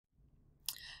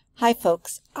Hi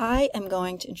folks, I am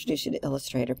going to introduce you to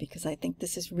Illustrator because I think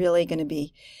this is really going to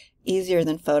be easier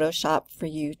than Photoshop for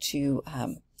you to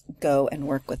go and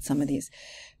work with some of these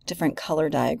different color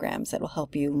diagrams that will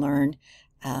help you learn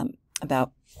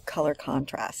about color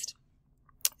contrast.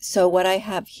 So what I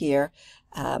have here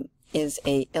is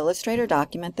a Illustrator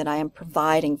document that I am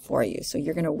providing for you. So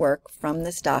you're going to work from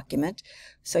this document.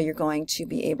 So you're going to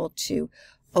be able to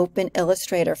open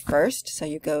Illustrator first. So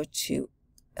you go to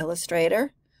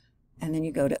Illustrator, and then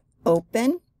you go to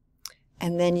Open,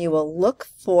 and then you will look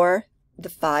for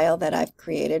the file that I've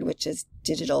created, which is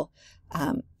Digital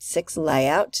 6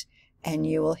 Layout, and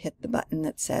you will hit the button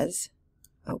that says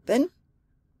Open,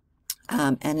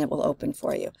 and it will open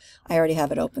for you. I already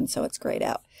have it open, so it's grayed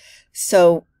out.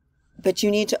 But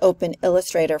you need to open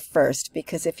Illustrator first,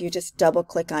 because if you just double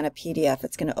click on a PDF,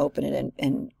 it's going to open it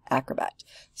in Acrobat.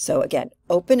 So again,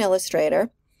 open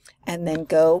Illustrator, and then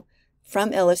go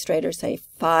from Illustrator, say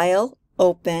File,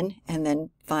 Open, and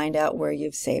then find out where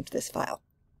you've saved this file.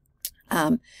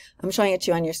 I'm showing it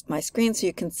to you on my screen so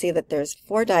you can see that there's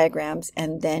 4 diagrams,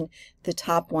 and then the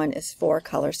top one is 4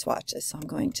 color swatches. So I'm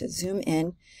going to zoom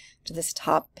in to this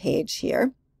top page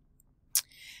here.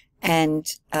 And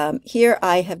here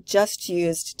I have just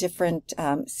used different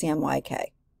CMYK,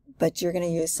 but you're going to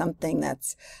use something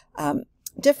that's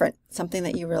different, something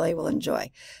that you really will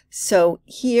enjoy. So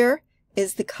here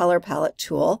is the color palette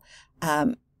tool.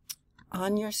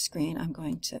 On your screen, I'm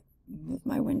going to move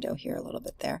my window here a little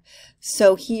bit there.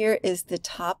 So here is the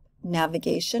top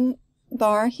navigation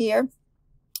bar here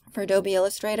for Adobe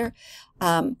Illustrator.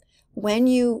 When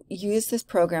you use this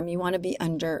program, you want to be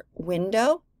under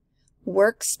Window,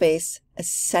 Workspace,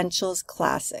 Essentials,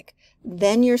 Classic.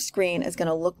 Then your screen is going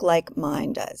to look like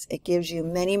mine does. It gives you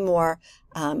many more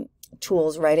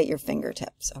tools right at your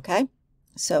fingertips, okay?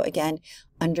 So again,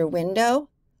 under Window,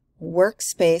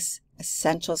 Workspace,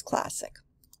 Essentials, Classic.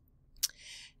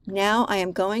 Now I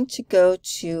am going to go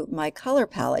to my color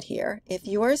palette here. If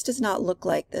yours does not look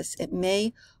like this, it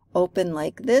may open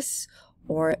like this,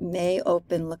 or it may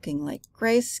open looking like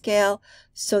grayscale.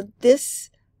 So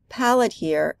this palette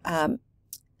here,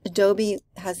 Adobe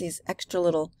has these extra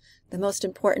little, the most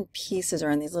important pieces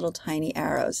are in these little tiny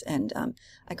arrows, and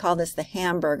I call this the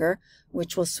hamburger,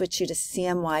 which will switch you to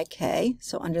CMYK.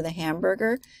 So under the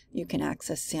hamburger, you can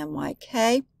access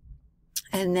CMYK.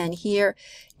 And then here,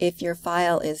 if your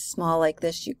file is small like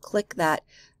this, you click that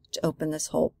to open this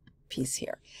whole piece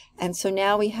here. And so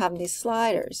now we have these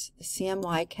sliders, the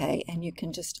CMYK, and you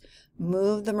can just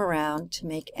move them around to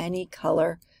make any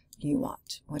color you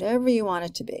want, whatever you want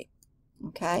it to be.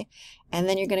 Okay? And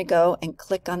then you're going to go and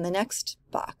click on the next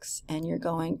box, and you're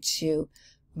going to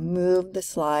move the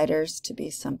sliders to be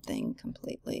something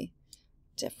completely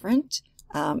different.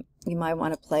 You might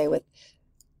want to play with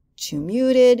too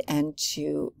muted and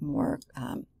too more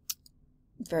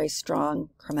very strong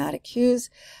chromatic hues,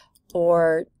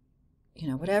 or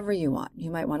whatever you want. You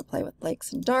might want to play with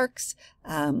lights and darks.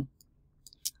 Let's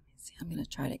see, I'm going to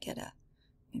try to get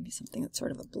maybe something that's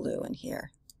sort of a blue in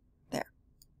here. There.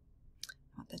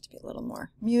 I want that to be a little more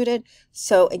muted.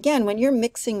 So again, when you're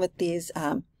mixing with these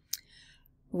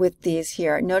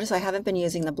here, notice I haven't been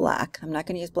using the black. I'm not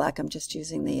going to use black. I'm just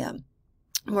using the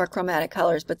more chromatic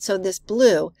colors. But so this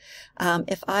blue,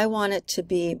 if I want it to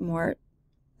be more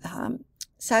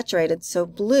saturated, so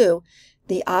blue,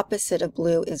 the opposite of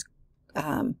blue is,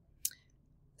 sorry,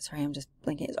 I'm just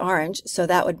blinking, is orange. So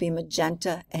that would be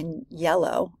magenta, and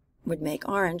yellow would make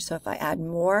orange. So if I add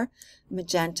more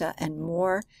magenta and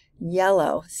more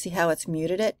yellow, see how it's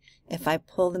muted it? If I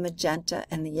pull the magenta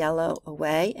and the yellow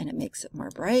away, and it makes it more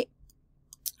bright.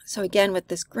 So again, with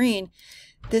this green,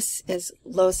 this is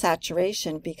low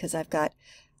saturation because I've got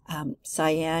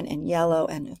cyan and yellow,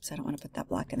 and oops, I don't want to put that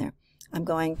black in there. I'm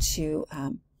going to,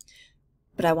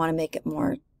 but I want to make it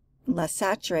less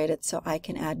saturated, so I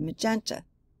can add magenta,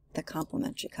 the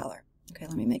complementary color. Okay,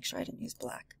 let me make sure I didn't use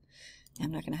black.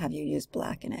 I'm not going to have you use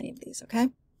black in any of these, okay?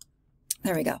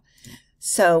 There we go.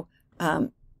 So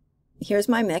here's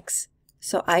my mix.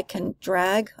 So I can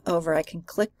drag over, I can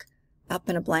click up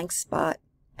in a blank spot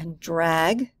and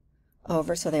drag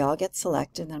over so they all get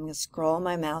selected. Then I'm going to scroll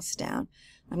my mouse down.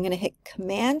 I'm going to hit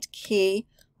Command key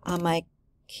on my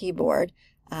keyboard,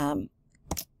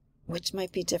 which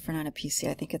might be different on a PC.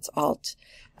 I think it's Alt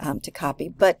to copy.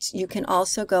 But you can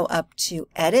also go up to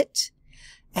Edit,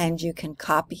 and you can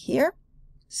copy here.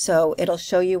 So it'll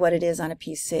show you what it is on a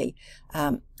PC.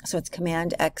 So it's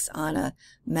Command X on a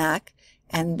Mac,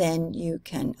 and then you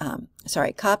can,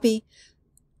 copy,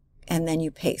 and then you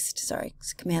paste. Sorry,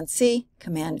 it's Command C,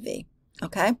 Command V.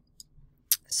 Okay?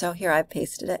 So here I've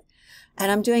pasted it.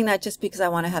 And I'm doing that just because I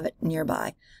want to have it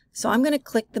nearby. So I'm going to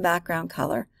click the background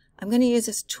color. I'm going to use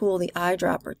this tool, the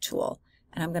eyedropper tool,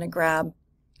 and I'm going to grab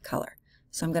color.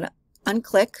 So I'm going to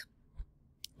unclick,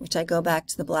 which I go back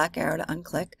to the black arrow to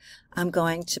unclick. I'm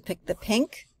going to pick the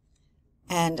pink,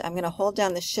 and I'm going to hold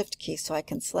down the shift key so I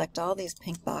can select all these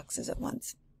pink boxes at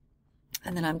once.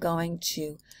 And then I'm going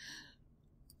to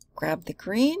grab the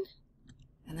green,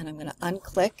 and then I'm going to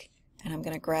unclick, and I'm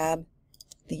going to grab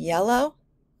the yellow,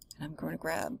 and I'm going to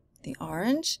grab the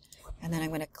orange, and then I'm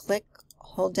going to click,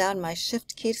 hold down my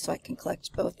shift key so I can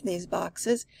collect both of these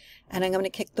boxes, and I'm going to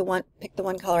pick the one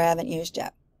color I haven't used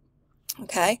yet.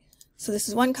 Okay, so this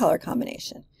is one color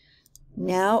combination.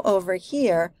 Now over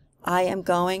here, I am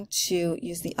going to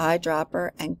use the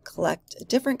eyedropper and collect a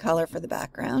different color for the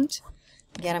background.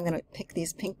 Again, I'm going to pick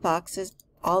these pink boxes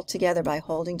all together by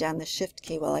holding down the shift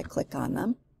key while I click on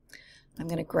them. I'm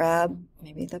going to grab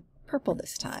maybe the purple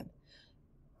this time.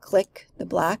 Click the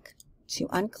black to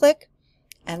unclick,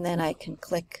 and then I can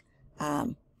click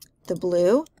the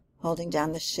blue, holding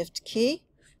down the shift key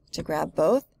to grab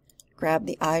both. Grab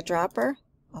the eyedropper.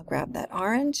 I'll grab that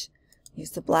orange.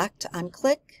 Use the black to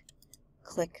unclick.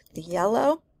 Click the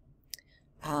yellow.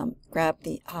 Grab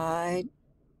the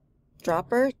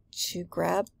eyedropper to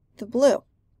grab the blue.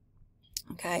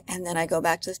 Okay, and then I go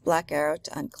back to this black arrow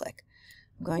to unclick.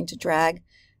 I'm going to drag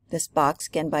this box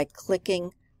again by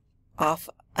clicking off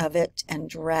of it and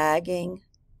dragging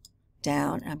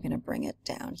down. I'm going to bring it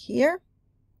down here.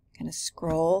 I'm going to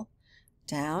scroll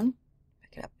down,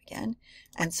 pick it up again.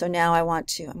 And so now I'm going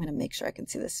to make sure I can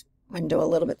see this window a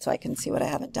little bit so I can see what I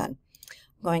haven't done.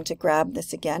 I'm going to grab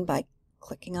this again by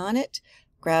clicking on it.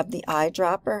 Grab the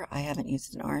eyedropper. I haven't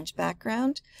used an orange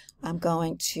background. I'm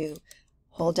going to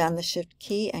hold down the shift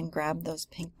key and grab those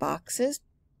pink boxes.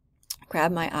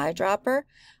 Grab my eyedropper.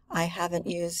 I haven't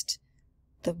used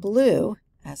the blue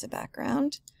as a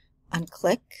background.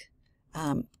 Unclick.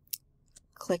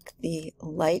 Click the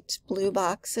light blue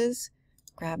boxes.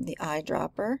 Grab the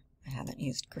eyedropper. I haven't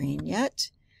used green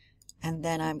yet. And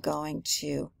then I'm going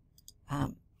to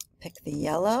pick the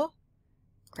yellow.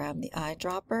 Grab the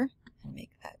eyedropper and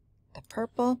make that the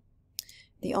purple.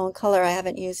 The only color I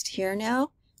haven't used here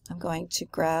now, I'm going to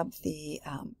grab the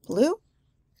blue.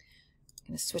 I'm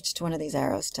going to switch to one of these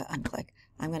arrows to unclick.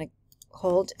 I'm going to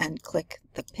hold and click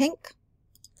the pink.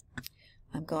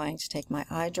 I'm going to take my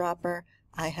eyedropper.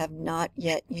 I have not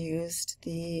yet used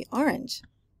the orange.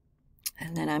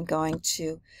 And then I'm going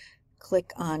to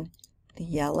click on the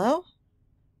yellow,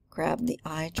 grab the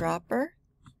eyedropper,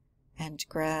 and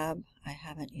grab, I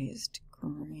haven't used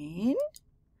green.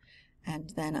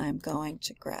 And then I'm going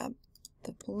to grab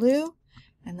the blue.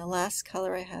 And the last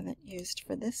color I haven't used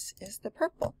for this is the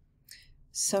purple.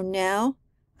 So now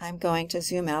I'm going to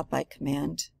zoom out by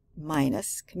Command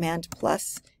minus. Command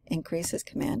plus increases,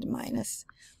 Command minus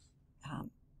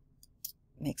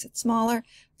makes it smaller.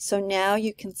 So now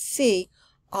you can see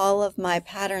all of my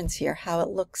patterns here, how it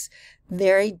looks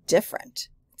very different.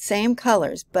 Same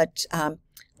colors, but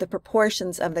the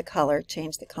proportions of the color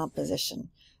change the composition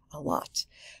a lot.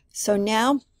 So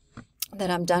now that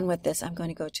I'm done with this, I'm going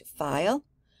to go to File.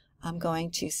 I'm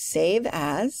going to Save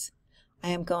As. I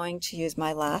am going to use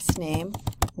my last name,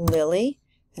 Lily,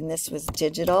 and this was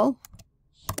digital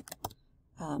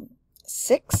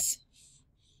 6.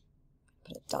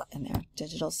 Put a dot in there,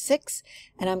 digital 6,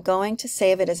 and I'm going to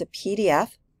save it as a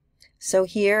PDF. So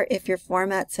here, if your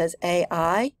format says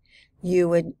AI, you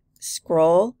would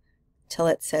scroll till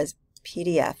it says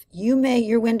PDF.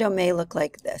 Your window may look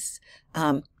like this.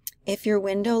 If your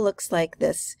window looks like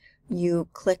this, you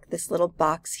click this little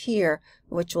box here,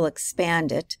 which will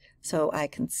expand it, so I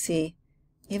can see,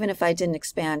 even if I didn't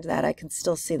expand that, I can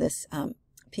still see this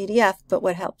PDF. But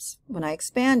what helps when I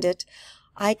expand it,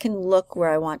 I can look where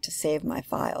I want to save my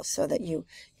files so that you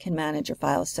can manage your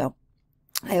files. So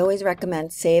I always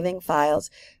recommend saving files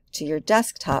to your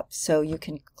desktop, so you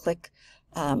can click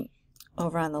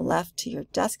over on the left to your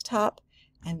desktop,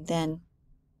 and then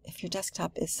if your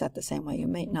desktop is set the same way, you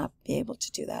may not be able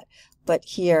to do that. But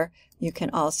here you can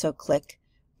also click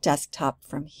desktop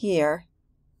from here,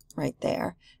 right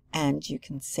there, and you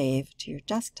can save to your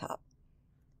desktop.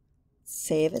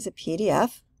 Save as a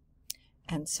PDF.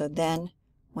 And so then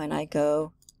when I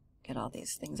go get all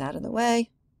these things out of the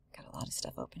way, got a lot of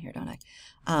stuff open here, don't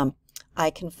I? I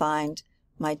can find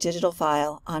my digital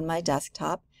file on my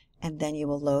desktop, and then you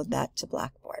will load that to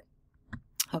Blackboard.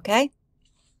 Okay?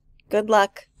 Good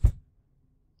luck.